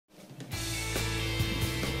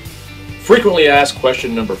Frequently asked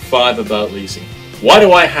question number 5 about leasing. Why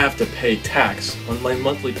do I have to pay tax on my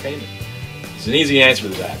monthly payment? There's an easy answer to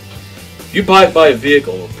that. If you buy a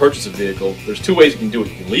vehicle or purchase a vehicle, there's 2 ways you can do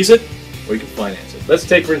it. You can lease it or you can finance it. Let's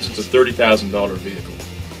take, for instance, a $30,000 vehicle.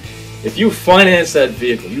 If you finance that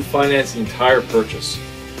vehicle, you finance the entire purchase.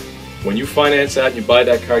 When you finance that and you buy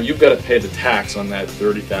that car, you've got to pay the tax on that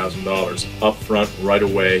 $30,000 up front right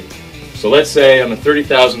away. So let's say on a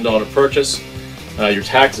 $30,000 purchase, your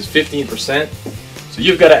tax is 15%. So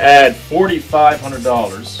you've got to add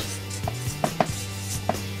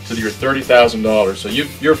 $4,500 to your $30,000. So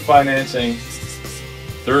you're financing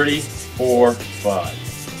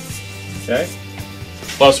 $34,500. Okay?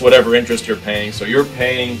 Plus whatever interest you're paying. So you're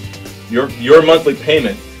paying your monthly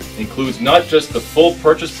payment includes not just the full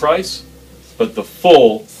purchase price, but the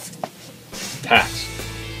full tax.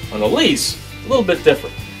 On a lease, a little bit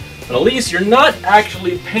different. On a lease, you're not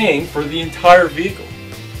actually paying for the entire vehicle.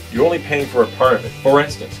 You're only paying for a part of it. For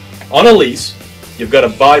instance, on a lease, you've got a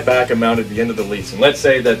buyback amount at the end of the lease. And let's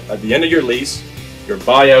say that at the end of your lease, your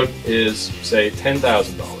buyout is, say,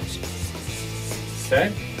 $10,000.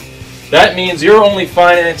 Okay? That means you're only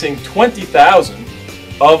financing $20,000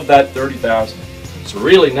 of that $30,000. So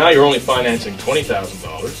really now you're only financing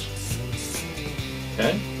 $20,000.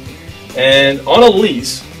 Okay? And on a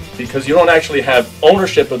lease, because you don't actually have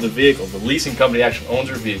ownership of the vehicle, the leasing company actually owns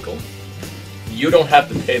your vehicle, you don't have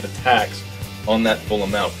to pay the tax on that full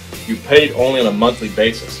amount. You pay it only on a monthly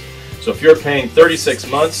basis. So if you're paying 36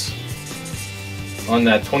 months on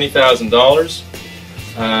that $20,000,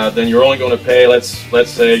 then you're only going to pay,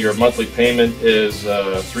 let's say your monthly payment is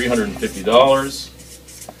 $350,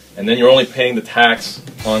 and then you're only paying the tax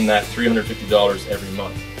on that $350 every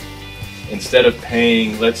month. Instead of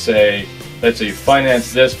paying, let's say you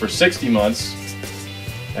finance this for 60 months,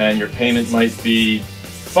 and your payment might be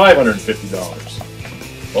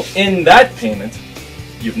 $550. Well, in that payment,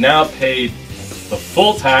 you've now paid the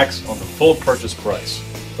full tax on the full purchase price.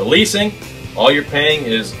 The leasing, all you're paying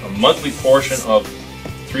is a monthly portion of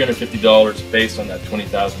 $350 based on that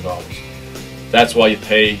 $20,000. That's why you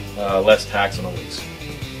pay less tax on a lease.